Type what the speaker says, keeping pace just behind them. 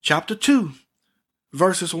chapter 2,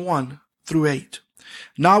 verses 1 through 8.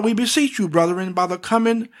 Now we beseech you, brethren, by the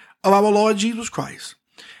coming of our Lord Jesus Christ,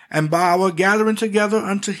 and by our gathering together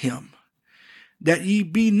unto him, that ye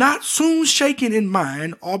be not soon shaken in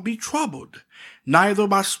mind, or be troubled, neither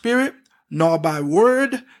by spirit, nor by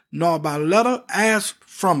word, nor by letter, as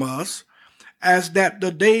from us, as that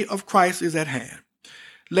the day of Christ is at hand.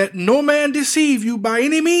 Let no man deceive you by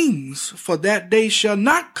any means, for that day shall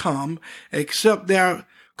not come, except there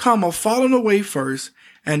come a falling away first,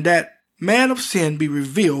 and that man of sin be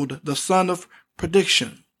revealed, the son of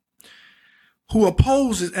perdition, who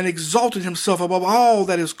opposes and exalted himself above all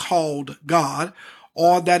that is called God,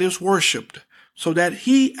 or that is worshipped, so that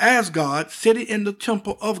he, as God, sitteth in the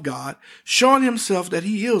temple of God, showing himself that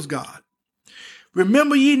he is God.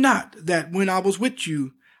 Remember ye not that when I was with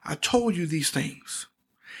you, I told you these things?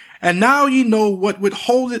 And now ye know what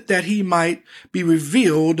withholdeth, that he might be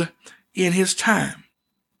revealed in his time.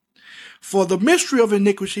 For the mystery of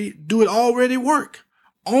iniquity doeth already work.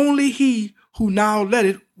 Only he who now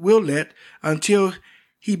letteth will let, until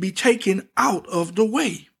he be taken out of the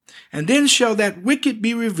way. And then shall that wicked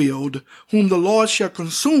be revealed, whom the Lord shall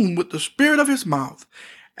consume with the spirit of his mouth,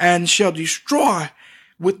 and shall destroy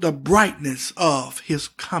with the brightness of his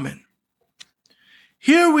coming.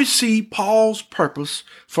 Here we see Paul's purpose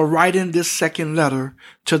for writing this second letter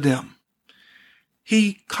to them.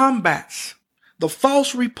 He combats the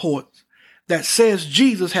false report that says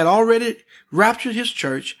Jesus had already raptured his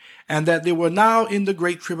church and that they were now in the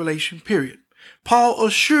great tribulation period. Paul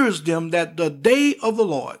assures them that the day of the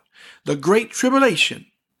Lord, the great tribulation,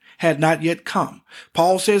 had not yet come.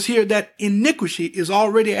 Paul says here that iniquity is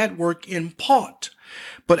already at work in part,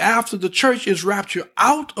 but after the church is raptured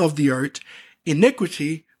out of the earth,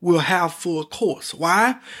 iniquity will have full course.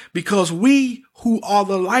 Why? Because we who are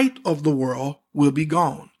the light of the world will be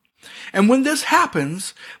gone. And when this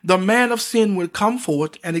happens, the man of sin will come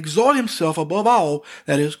forth and exalt himself above all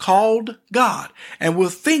that is called God, and will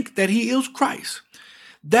think that he is Christ.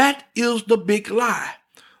 That is the big lie.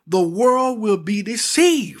 The world will be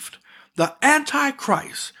deceived. The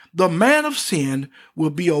Antichrist, the man of sin,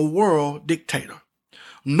 will be a world dictator.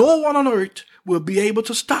 No one on earth will be able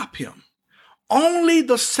to stop him. Only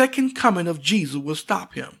the second coming of Jesus will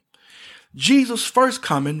stop him. Jesus' first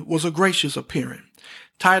coming was a gracious appearing.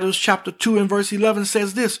 Titus chapter 2 and verse 11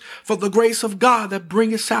 says this, for the grace of God that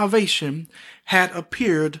bringeth salvation had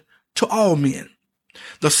appeared to all men.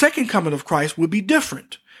 The second coming of Christ will be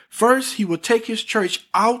different. First, he will take his church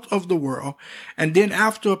out of the world, and then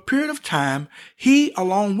after a period of time, he,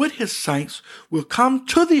 along with his saints, will come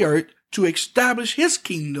to the earth to establish his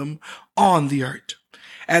kingdom on the earth.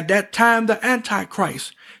 At that time, the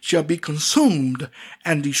Antichrist shall be consumed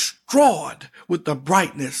and destroyed with the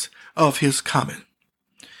brightness of his coming.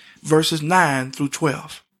 Verses 9 through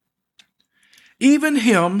 12. Even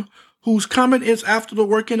him whose coming is after the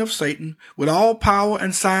working of Satan, with all power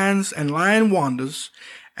and signs and lying wonders,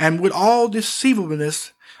 and with all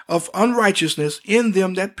deceivableness of unrighteousness in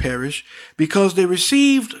them that perish, because they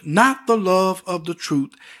received not the love of the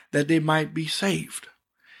truth, that they might be saved.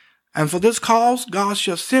 And for this cause God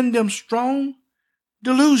shall send them strong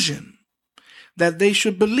delusion, that they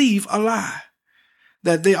should believe a lie,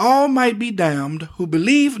 that they all might be damned who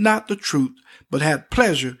believed not the truth, but had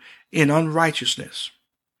pleasure in unrighteousness.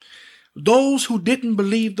 Those who didn't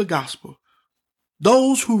believe the gospel,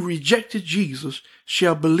 those who rejected Jesus,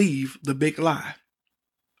 shall believe the big lie.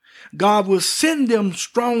 God will send them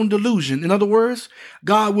strong delusion. In other words,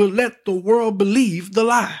 God will let the world believe the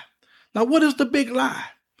lie. Now, what is the big lie?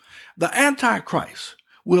 The Antichrist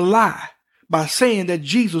will lie by saying that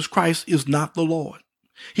Jesus Christ is not the Lord.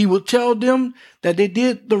 He will tell them that they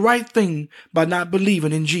did the right thing by not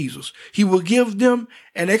believing in Jesus. He will give them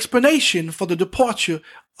an explanation for the departure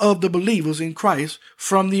of the believers in Christ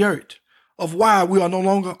from the earth, of why we are no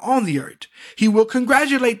longer on the earth. He will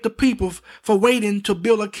congratulate the people for waiting to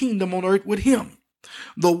build a kingdom on earth with him.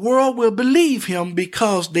 The world will believe him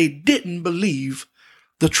because they didn't believe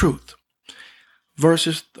the truth.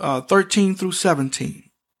 Verses 13 through 17.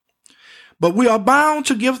 But we are bound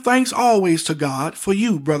to give thanks always to God for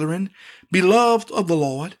you, brethren, beloved of the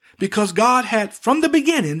Lord, because God had from the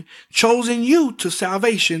beginning chosen you to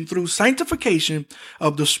salvation through sanctification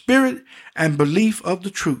of the Spirit and belief of the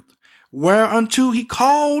truth, whereunto he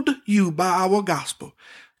called you by our gospel,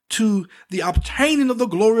 to the obtaining of the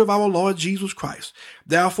glory of our Lord Jesus Christ.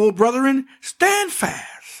 Therefore, brethren, stand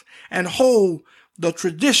fast and hold the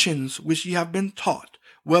traditions which ye have been taught,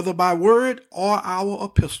 whether by word or our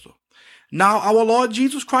epistle. Now our Lord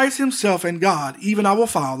Jesus Christ himself and God, even our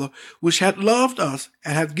Father, which hath loved us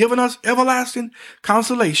and hath given us everlasting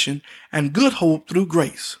consolation and good hope through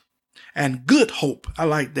grace. And good hope, I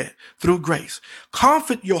like that, through grace.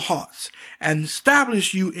 Comfort your hearts and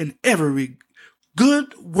establish you in every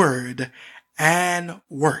good word and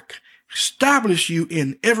work. Establish you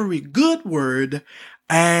in every good word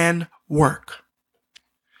and work.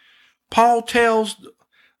 Paul tells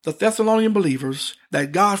the Thessalonian believers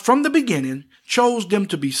that God from the beginning chose them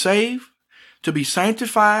to be saved, to be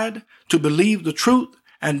sanctified, to believe the truth,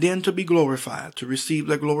 and then to be glorified, to receive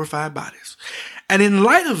their glorified bodies. And in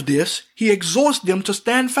light of this, he exhorts them to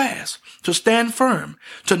stand fast, to stand firm,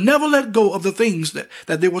 to never let go of the things that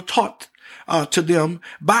they were taught to them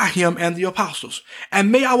by him and the apostles.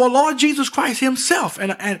 And may our Lord Jesus Christ himself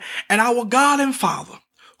and our God and Father,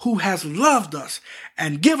 who has loved us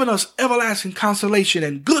and given us everlasting consolation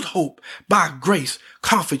and good hope by grace,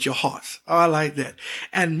 comfort your hearts. Oh, I like that.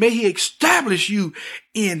 And may he establish you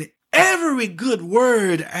in every good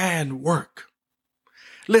word and work.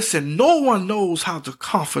 Listen, no one knows how to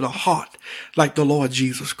comfort a heart like the Lord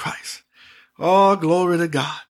Jesus Christ. Oh, glory to God.